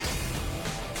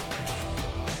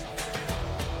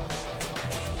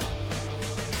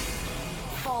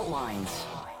Lines.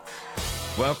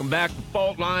 Welcome back to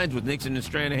Fault Lines with Nixon and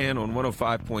Stranahan on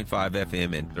 105.5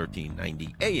 FM and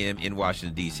 1390 AM in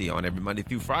Washington, D.C. on every Monday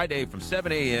through Friday from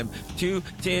 7 a.m. to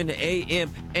 10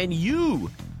 a.m. And you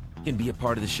can be a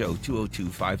part of the show,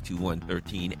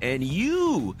 202-521-13. And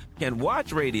you can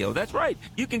watch radio. That's right.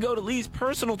 You can go to Lee's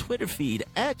personal Twitter feed,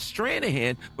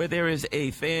 @Stranahan, where there is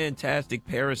a fantastic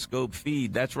Periscope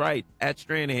feed. That's right,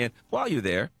 @Stranahan. While you're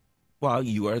there, while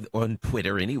you are on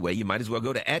Twitter anyway, you might as well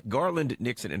go to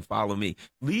 @GarlandNixon and follow me.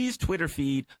 Lee's Twitter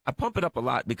feed, I pump it up a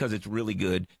lot because it's really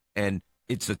good, and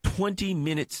it's a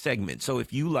 20-minute segment. So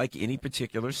if you like any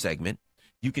particular segment,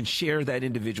 you can share that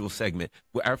individual segment.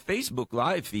 Our Facebook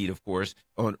Live feed, of course,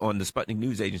 on the Sputnik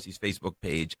News Agency's Facebook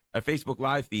page, our Facebook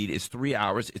Live feed is 3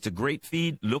 hours. It's a great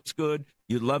feed, looks good.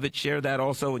 You love it. Share that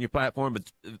also on your platform.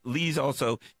 But Lee's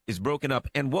also is broken up.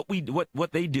 And what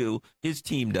they do, his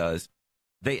team does,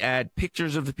 they add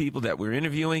pictures of the people that we're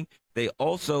interviewing. They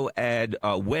also add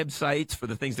websites for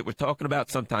the things that we're talking about,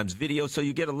 sometimes video. So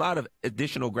you get a lot of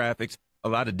additional graphics, a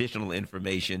lot of additional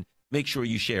information. Make sure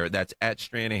you share it. That's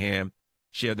 @Stranahan.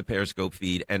 Share the Periscope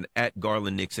feed, and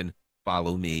 @GarlandNixon,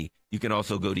 follow me. You can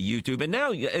also go to YouTube. And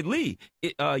now, Lee,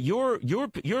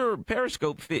 your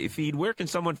Periscope feed, where can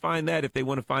someone find that if they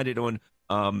want to find it on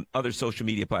other social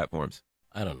media platforms?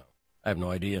 I don't know. I have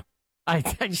no idea. I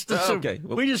just assumed, okay.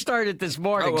 Well, we just started this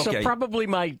morning, okay. So probably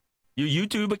your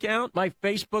YouTube account? My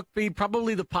Facebook feed,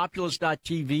 probably the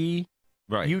Populous.tv.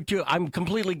 Right. YouTube. I'm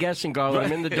completely guessing, Garland.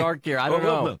 Right. I'm in the dark here. I don't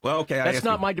know. Well, okay. That's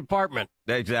not my department.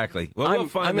 Exactly. Well, we'll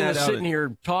find I'm that in the out. sitting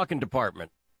here talking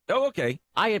department. Oh, okay.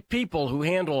 I have people who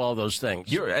handle all those things.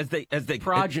 You're as they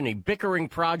progeny, bickering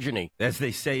progeny, as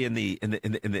they say in the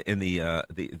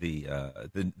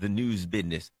news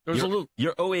business.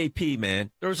 You're OAP,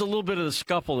 man. There was a little bit of a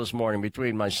scuffle this morning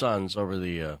between my sons over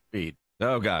the feed.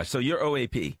 Oh gosh, so you're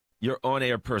OAP. You're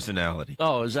on-air personality.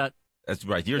 Oh, is that? That's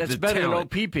right. You're that's the better talent.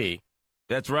 than OPP.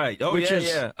 That's right. Oh,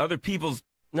 yeah. Other people's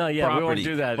property. We won't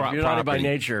do that. You're not by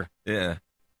nature. Yeah.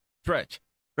 Stretch.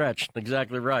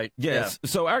 Exactly right. Yes. Yeah.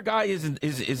 So our guy isn't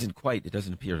quite. It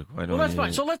doesn't appear quite. Well, that's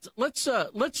fine. So let's.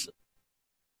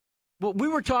 Well, we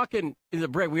were talking in the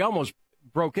break. We almost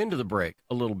broke into the break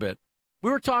a little bit.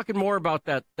 We were talking more about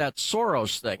that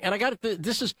Soros thing, and I got it.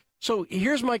 This is so.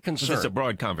 Here's my concern. It's a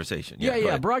broad conversation.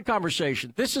 Yeah. Broad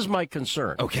conversation. This is my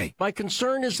concern. Okay. My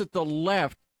concern is that the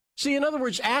left. See, in other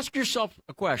words, ask yourself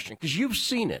a question, because you've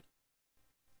seen it.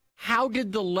 How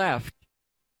did the left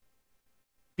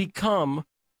become,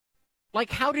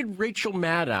 how did Rachel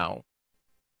Maddow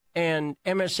and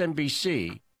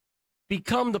MSNBC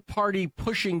become the party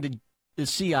pushing the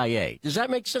CIA? Does that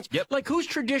make sense? Yep. Who's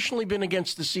traditionally been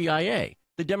against the CIA?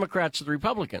 The Democrats or the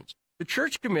Republicans? The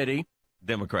Church Committee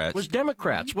was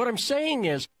Democrats. What I'm saying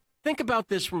is, think about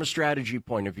this from a strategy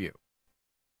point of view,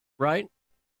 right?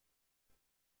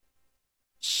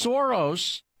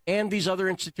 Soros and these other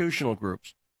institutional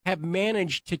groups have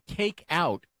managed to take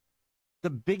out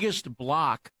the biggest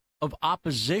block of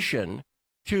opposition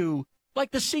to,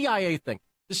 the CIA thing.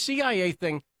 The CIA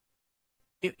thing,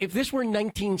 if this were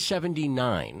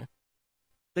 1979,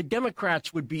 the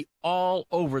Democrats would be all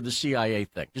over the CIA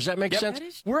thing. Does that make sense? That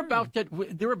is true.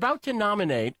 They're about to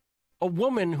nominate a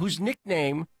woman whose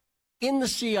nickname in the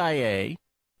CIA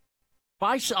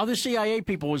by other CIA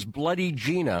people was Bloody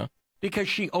Gina, because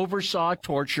she oversaw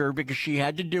torture, because she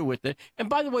had to do with it. And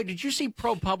by the way, did you see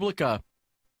ProPublica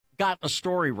got a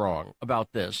story wrong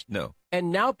about this? No.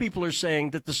 And now people are saying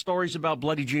that the stories about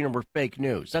Bloody Gina were fake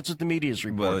news. That's what the media is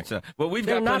reporting.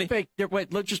 They're not plenty. fake.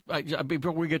 Wait, let's just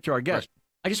before we get to our guest,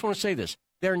 I just want to say this: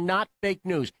 they're not fake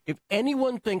news. If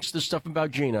anyone thinks the stuff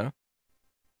about Gina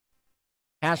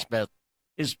Haspeth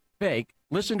is fake,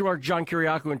 listen to our John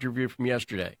Kiriakou interview from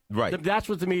yesterday. Right. That's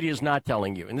what the media is not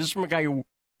telling you, and this is from a guy who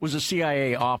was a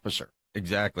CIA officer.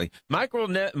 Exactly. Michael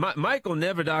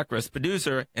Nevedakis,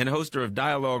 producer and hoster of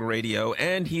Dialogue Radio,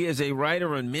 and he is a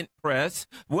writer on Mint Press.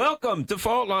 Welcome to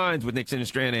Fault Lines with Nixon and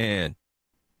Stranahan.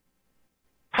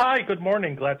 Hi, good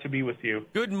morning. Glad to be with you.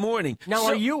 Good morning. Now,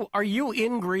 are you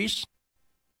in Greece?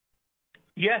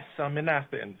 Yes, I'm in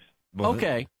Athens. Well,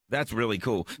 okay. That's really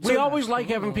cool. We always like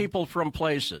having people from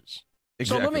places.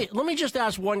 Exactly. So let me just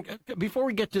ask one before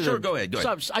we get to Sure, go ahead.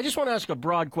 I just want to ask a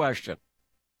broad question.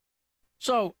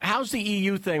 So, how's the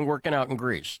EU thing working out in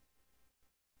Greece?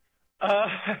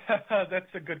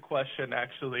 That's a good question,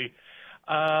 actually.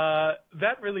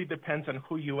 That really depends on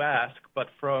who you ask, but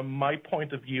from my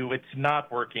point of view, it's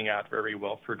not working out very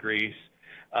well for Greece.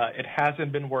 It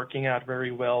hasn't been working out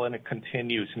very well, and it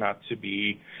continues not to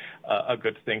be a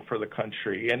good thing for the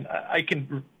country. And I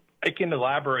can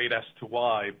elaborate as to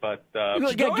why, but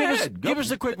give us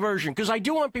the quick version, because I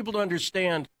do want people to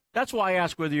understand That's why I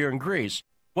ask whether you're in Greece.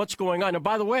 What's going on? And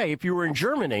by the way, if you were in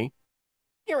Germany,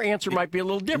 your answer might be a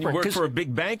little different. You work for a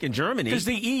big bank in Germany. Because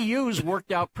the EU's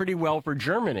worked out pretty well for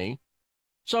Germany.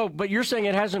 So, but you're saying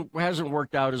it hasn't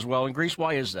worked out as well in Greece.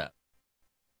 Why is that?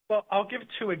 Well, I'll give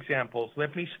two examples.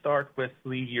 Let me start with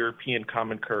the European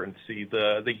common currency,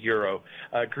 the euro.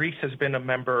 Greece has been a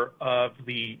member of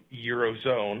the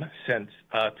Eurozone since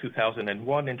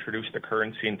 2001, introduced the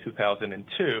currency in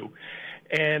 2002.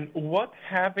 And what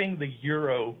having the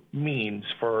euro means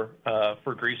for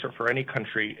Greece or for any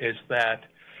country is that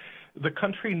the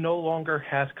country no longer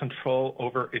has control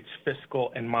over its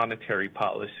fiscal and monetary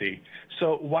policy.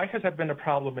 So why has that been a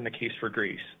problem in the case for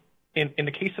Greece? In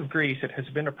the case of Greece, it has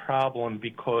been a problem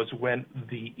because when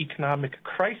the economic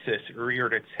crisis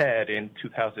reared its head in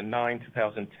 2009,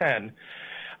 2010,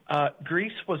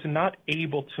 Greece was not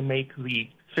able to make the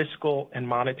fiscal and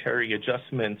monetary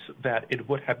adjustments that it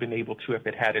would have been able to if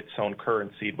it had its own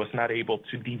currency. It was not able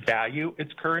to devalue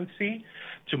its currency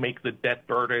to make the debt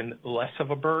burden less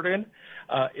of a burden.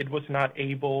 It was not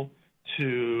able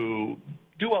to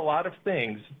do a lot of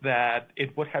things that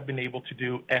it would have been able to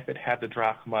do if it had the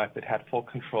drachma, if it had full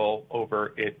control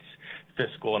over its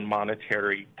fiscal and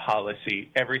monetary policy.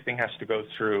 Everything has to go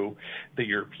through the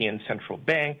European Central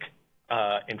Bank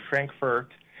in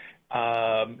Frankfurt.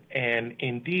 And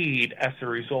indeed, as a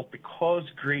result, because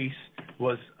Greece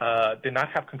did not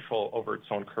have control over its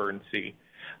own currency,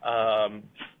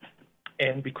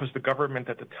 and because the government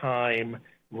at the time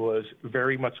was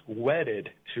very much wedded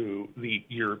to the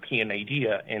European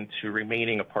idea and to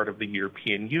remaining a part of the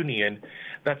European Union,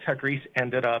 that's how Greece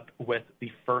ended up with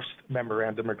the first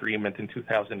memorandum agreement in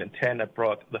 2010 that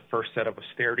brought the first set of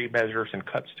austerity measures and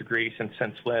cuts to Greece, and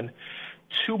since then,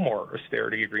 two more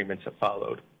austerity agreements have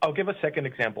followed. I'll give a second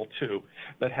example, too,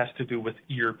 that has to do with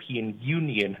European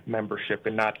Union membership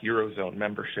and not Eurozone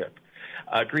membership.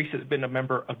 Greece has been a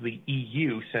member of the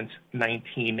EU since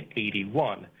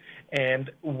 1981.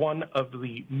 And one of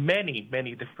the many,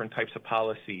 many different types of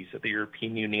policies that the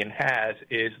European Union has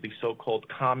is the so-called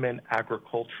Common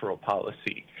Agricultural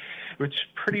Policy, which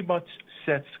pretty much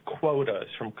sets quotas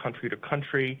from country to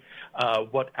country,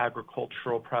 what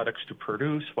agricultural products to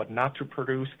produce, what not to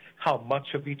produce, how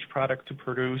much of each product to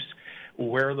produce,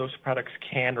 where those products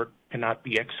can or cannot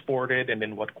be exported and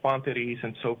in what quantities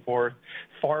and so forth.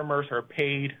 Farmers are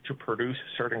paid to produce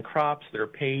certain crops. They're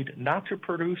paid not to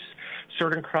produce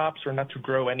certain crops or not to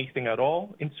grow anything at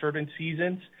all in certain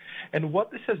seasons. And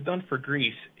what this has done for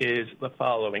Greece is the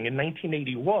following. In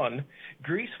 1981,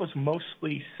 Greece was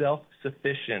mostly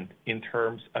self-sufficient in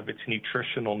terms of its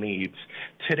nutritional needs.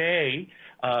 Today,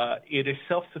 it is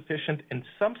self-sufficient in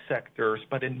some sectors,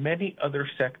 but in many other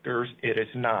sectors it is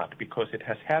not, because it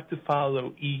has had to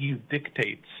follow EU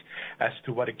dictates as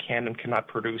to what it can and cannot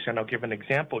produce. And I'll give an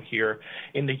example here.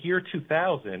 In the year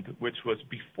 2000, which was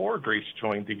before Greece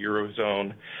joined the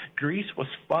Eurozone, Greece was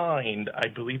fined, I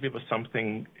believe it was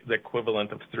something the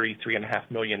equivalent of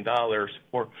 $3.5 million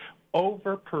for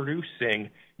overproducing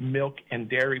milk and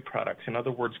dairy products. In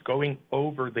other words, going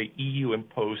over the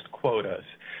EU-imposed quotas.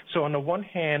 So on the one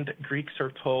hand, Greeks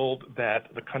are told that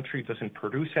the country doesn't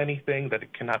produce anything, that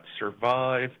it cannot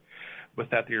survive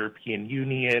without the European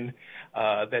Union,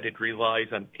 that it relies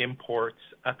on imports.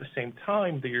 At the same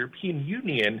time, the European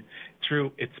Union,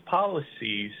 through its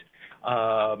policies,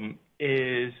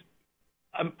 is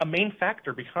a main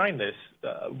factor behind this,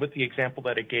 with the example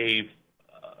that it gave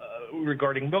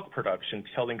regarding milk production,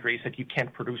 telling Greece that you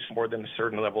can't produce more than a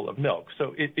certain level of milk.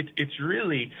 So it's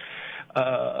really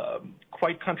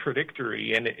quite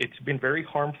contradictory, and it's been very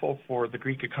harmful for the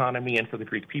Greek economy and for the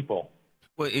Greek people.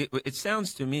 Well, it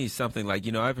sounds to me something like,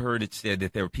 I've heard it said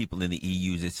that there were people in the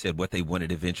EU that said what they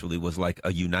wanted eventually was like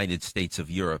a United States of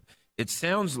Europe. It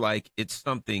sounds like it's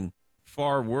something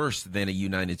far worse than a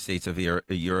United States of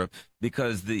Europe,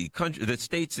 because the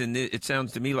states it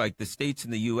sounds to me like the states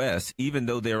in the U.S., even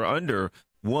though they're under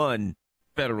one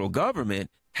federal government,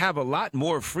 have a lot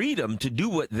more freedom to do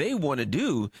what they want to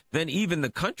do than even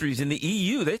the countries in the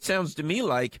EU. That sounds to me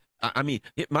like,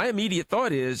 my immediate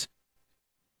thought is,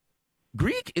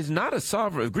 Greece is not a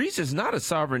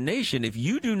sovereign nation if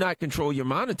you do not control your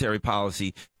monetary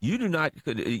policy, you do not,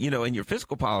 and your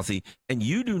fiscal policy, and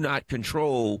you do not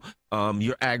control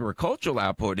your agricultural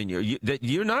output, and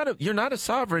you're not a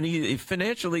sovereign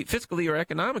financially, fiscally, or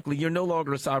economically. You're no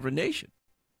longer a sovereign nation.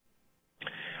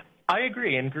 I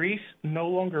agree, and Greece no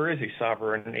longer is a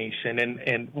sovereign nation,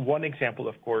 and one example,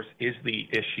 of course, is the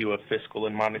issue of fiscal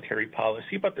and monetary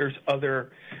policy, but there's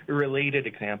other related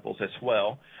examples as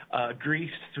well.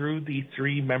 Greece, through the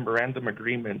three memorandum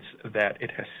agreements that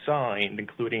it has signed,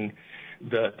 including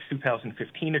the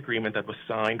 2015 agreement that was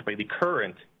signed by the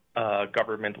current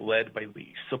government led by the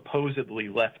supposedly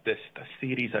leftist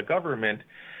Syriza government,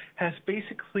 has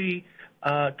basically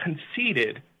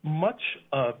conceded much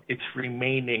of its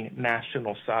remaining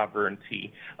national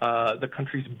sovereignty. The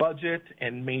country's budget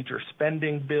and major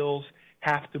spending bills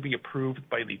have to be approved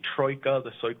by the Troika,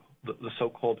 the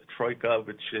so-called Troika,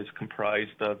 which is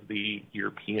comprised of the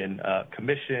European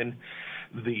Commission,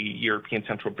 the European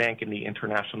Central Bank, and the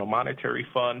International Monetary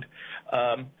Fund.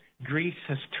 Greece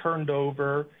has turned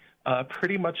over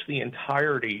pretty much the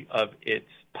entirety of its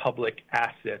public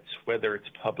assets, whether it's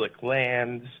public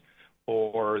lands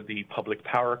or the public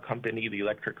power company, the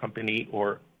electric company,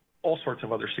 or all sorts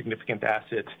of other significant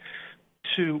assets,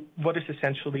 to what is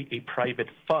essentially a private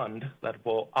fund that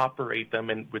will operate them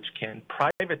and which can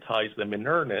privatize them in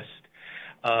earnest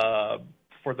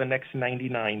for the next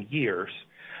 99 years.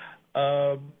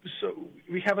 So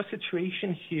we have a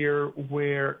situation here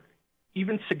where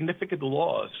even significant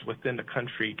laws within the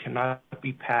country cannot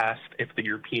be passed if the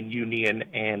European Union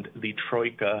and the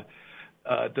Troika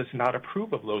does not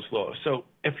approve of those laws. So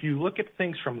if you look at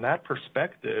things from that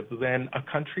perspective, then a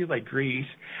country like Greece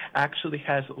actually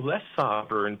has less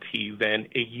sovereignty than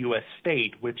a U.S.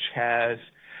 state, which has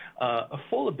a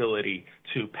full ability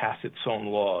to pass its own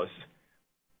laws.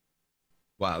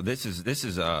 Wow, this is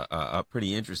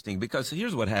pretty interesting, because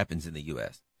here's what happens in the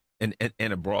U.S.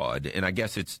 and abroad, and I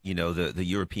guess it's the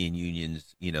European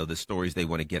Union's the stories they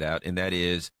want to get out, and that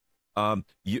is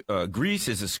Greece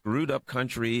is a screwed up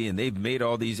country, and they've made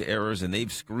all these errors, and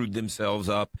they've screwed themselves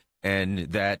up,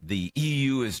 and that the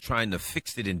EU is trying to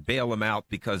fix it and bail them out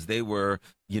because they were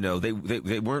they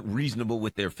weren't reasonable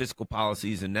with their fiscal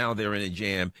policies, and now they're in a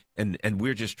jam, and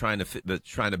we're just trying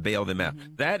to bail them out.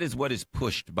 Mm-hmm. That is what is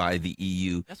pushed by the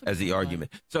EU as the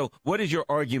argument. So what is your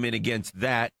argument against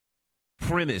that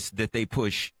premise that they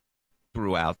push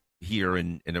throughout here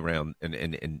and around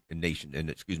and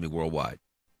worldwide?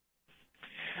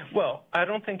 Well, I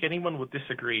don't think anyone would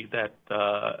disagree that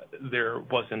there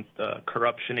wasn't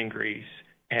corruption in Greece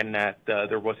and that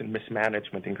there wasn't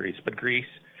mismanagement in Greece. But Greece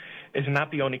is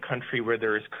not the only country where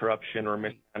there is corruption or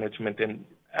mismanagement, and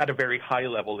at a very high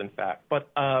level, in fact. But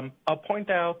I'll point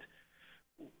out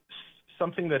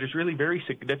something that is really very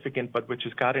significant, but which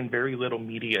has gotten very little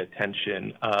media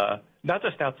attention, not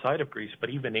just outside of Greece, but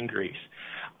even in Greece.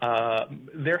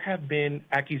 There have been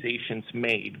accusations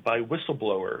made by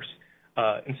whistleblowers,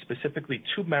 and specifically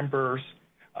two members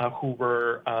who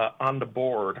were on the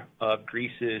board of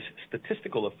Greece's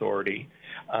statistical authority.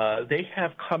 They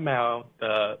have come out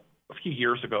a few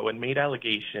years ago and made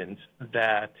allegations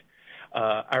that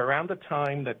around the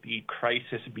time that the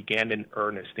crisis began in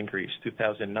earnest in Greece,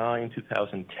 2009,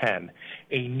 2010,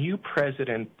 a new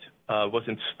president was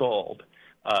installed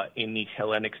in the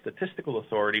Hellenic Statistical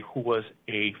Authority, who was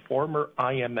a former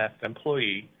IMF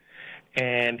employee,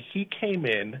 and he came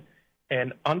in,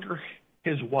 and under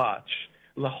his watch,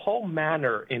 the whole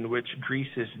manner in which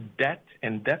Greece's debt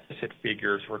and deficit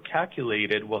figures were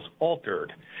calculated was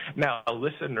altered. Now,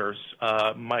 listeners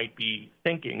might be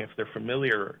thinking, if they're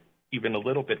familiar even a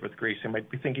little bit with Greece, they might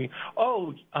be thinking,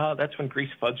 that's when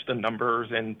Greece fudged the numbers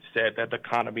and said that the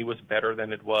economy was better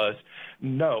than it was.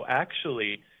 No,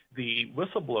 actually, the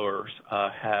whistleblowers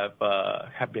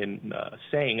have been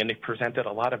saying, and they've presented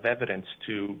a lot of evidence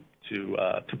to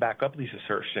back up these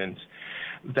assertions,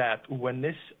 that when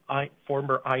this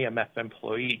former IMF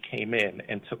employee came in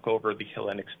and took over the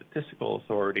Hellenic Statistical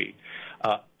Authority,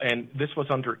 and this was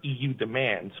under EU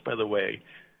demands, by the way,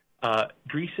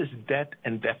 Greece's debt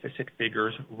and deficit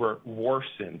figures were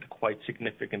worsened quite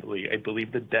significantly. I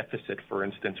believe the deficit, for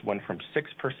instance, went from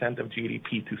 6% of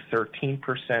GDP to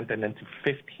 13% and then to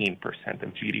 15%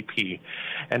 of GDP.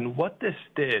 And what this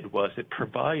did was it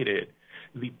provided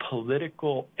the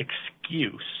political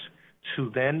excuse to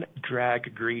then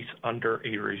drag Greece under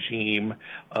a regime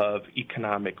of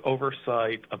economic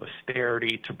oversight, of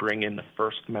austerity, to bring in the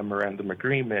first memorandum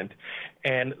agreement.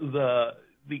 And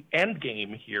the end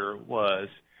game here was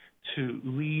to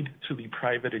lead to the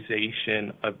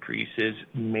privatization of Greece's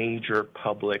major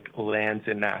public lands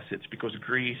and assets, because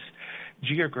Greece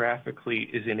geographically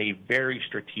is in a very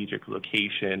strategic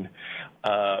location.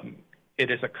 It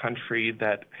is a country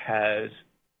that has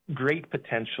great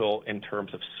potential in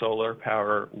terms of solar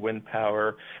power, wind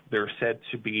power. There are said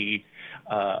to be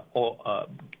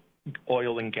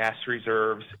oil and gas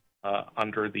reserves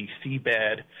under the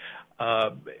seabed.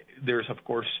 There's, of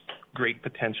course, great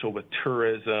potential with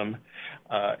tourism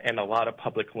and a lot of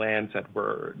public lands that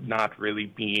were not really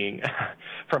being,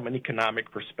 from an economic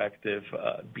perspective,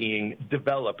 being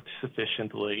developed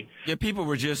sufficiently. Yeah, people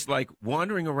were just like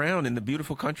wandering around in the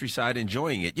beautiful countryside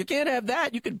enjoying it. You can't have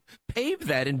that. You could pave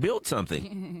that and build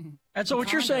something. And so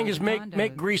what you're saying is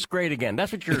make Greece great again.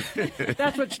 That's what you're.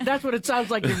 that's what it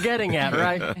sounds like you're getting at,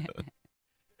 right?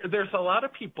 There's a lot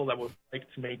of people that would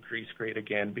like to make Greece great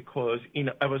again because,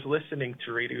 I was listening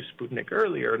to Radio Sputnik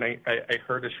earlier, and I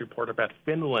heard this report about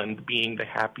Finland being the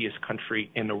happiest country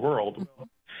in the world.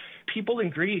 People in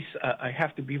Greece, I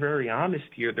have to be very honest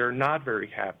here, they're not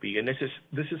very happy. And this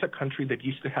is a country that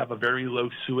used to have a very low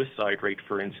suicide rate,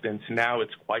 for instance. Now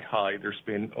it's quite high. There's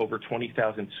been over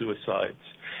 20,000 suicides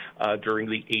during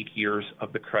the 8 years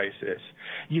of the crisis.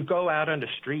 You go out on the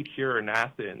street here in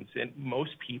Athens, and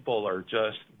most people are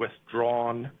just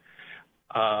withdrawn.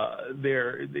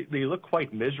 They look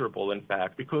quite miserable, in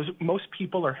fact, because most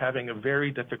people are having a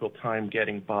very difficult time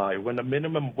getting by. When the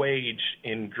minimum wage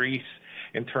in Greece,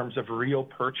 in terms of real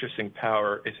purchasing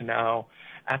power, is now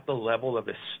at the level of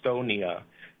Estonia,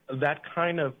 that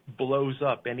kind of blows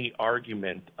up any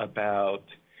argument about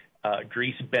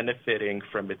Greece benefiting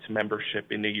from its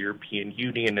membership in the European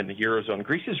Union and the Eurozone.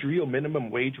 Greece's real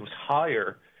minimum wage was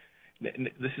higher.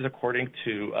 This is according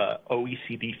to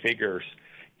OECD figures.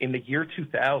 In the year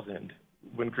 2000,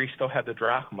 when Greece still had the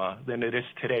drachma, than it is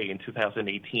today in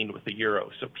 2018 with the euro.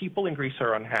 So people in Greece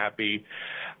are unhappy.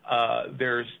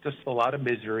 There's just a lot of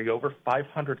misery. Over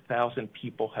 500,000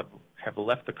 people have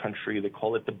left the country. They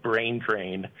call it the brain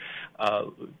drain,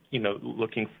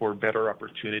 looking for better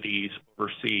opportunities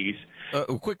overseas.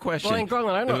 A quick question. Well,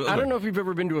 Garland, I don't know if you've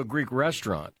ever been to a Greek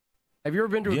restaurant. Have you ever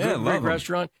been to a Greek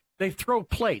restaurant? They throw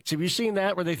plates. Have you seen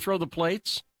that where they throw the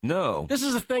plates? No. This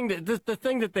is the thing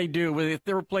that they do with if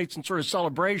there were plates in sort of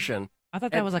celebration. I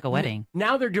thought that was like a wedding.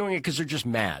 Now they're doing it because they're just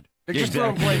mad. They're just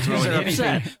throwing plates because they're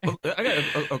upset. Well, I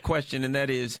got a question, and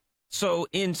that is, so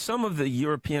in some of the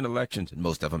European elections, and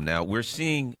most of them now, we're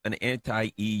seeing an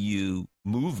anti-EU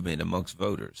movement amongst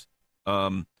voters.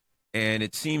 And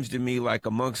it seems to me like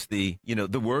amongst the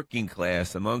working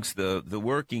class, amongst the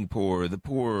working poor, the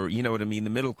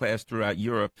middle class throughout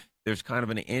Europe, there's kind of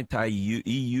an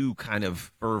anti-EU kind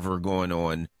of fervor going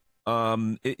on.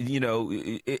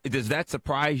 Does that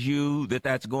surprise you that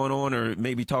that's going on, or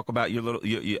maybe talk about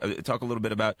talk a little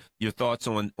bit about your thoughts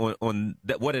on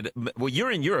that? Well,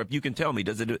 you're in Europe. You can tell me.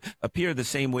 Does it appear the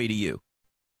same way to you?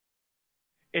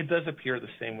 It does appear the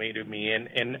same way to me,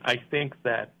 and I think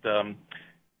that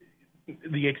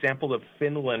the example of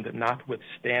Finland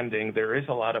notwithstanding, there is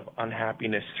a lot of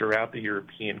unhappiness throughout the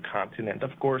European continent.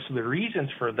 Of course, the reasons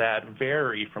for that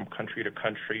vary from country to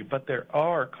country, but there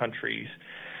are countries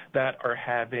that are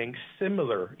having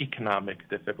similar economic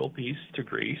difficulties to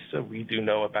Greece. So we do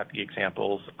know about the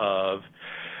examples of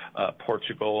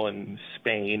Portugal and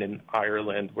Spain and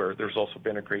Ireland, where there's also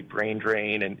been a great brain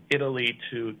drain, and Italy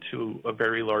to a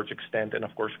very large extent. And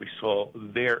of course, we saw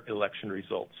their election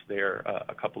results there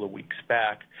a couple of weeks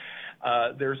back.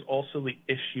 There's also the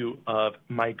issue of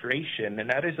migration, and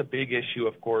that is a big issue,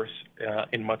 of course,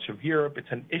 in much of Europe.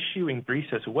 It's an issue in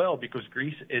Greece as well, because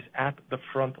Greece is at the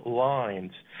front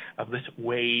lines of this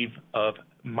wave of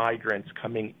migrants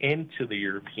coming into the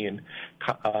European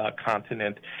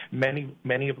continent.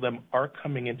 Many of them are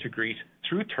coming into Greece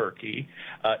through Turkey.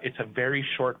 It's a very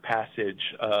short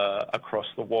passage across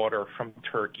the water from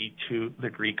Turkey to the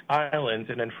Greek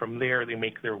islands, and then from there they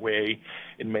make their way,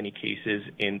 in many cases,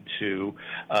 into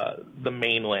the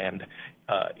mainland,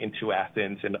 into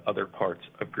Athens and other parts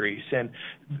of Greece. And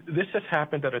this has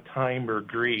happened at a time where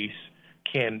Greece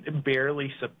can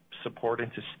barely support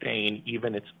and sustain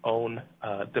even its own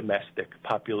domestic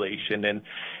population. And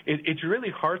it's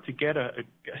really hard to get a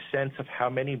sense of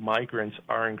how many migrants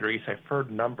are in Greece. I've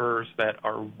heard numbers that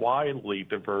are wildly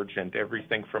divergent,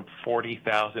 everything from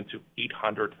 40,000 to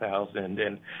 800,000.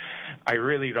 And I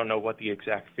really don't know what the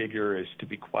exact figure is, to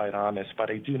be quite honest,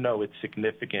 but I do know it's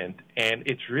significant. And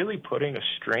it's really putting a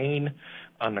strain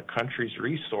on the country's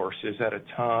resources at a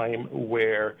time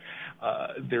where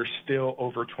there's still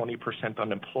over 20%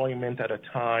 unemployment, at a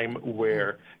time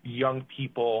where young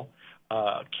people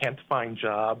can't find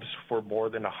jobs for more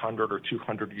than 100 or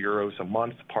 200 euros a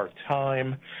month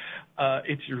part-time.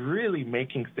 It's really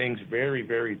making things very,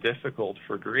 very difficult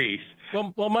for Greece.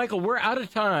 Well, Michael, we're out of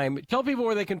time. Tell people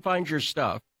where they can find your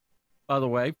stuff, by the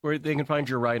way, where they can find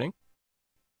your writing.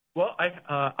 Well,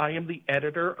 I am the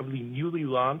editor of the newly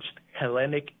launched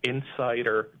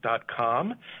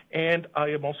HellenicInsider.com, and I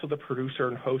am also the producer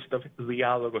and host of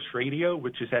Dialogos Radio,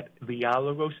 which is at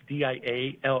Dialogos,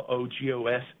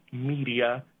 Dialogos,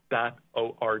 media.com.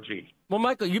 Well,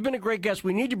 Michael, you've been a great guest.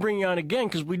 We need to bring you on again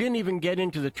because we didn't even get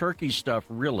into the turkey stuff,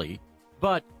 really.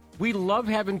 But we love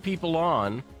having people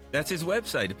on. That's his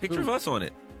website. A picture of us on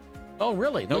it. Oh,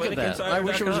 really? Look at that. I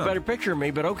wish it was a better picture of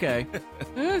me, but okay.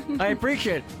 I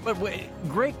appreciate it. But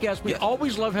great guest. We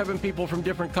always love having people from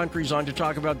different countries on to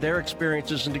talk about their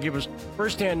experiences and to give us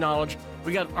firsthand knowledge.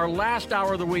 We got our last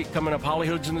hour of the week coming up. Holly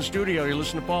Hood's in the studio. You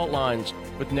listen to Fault Lines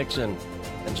with Nixon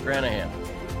and Stranahan.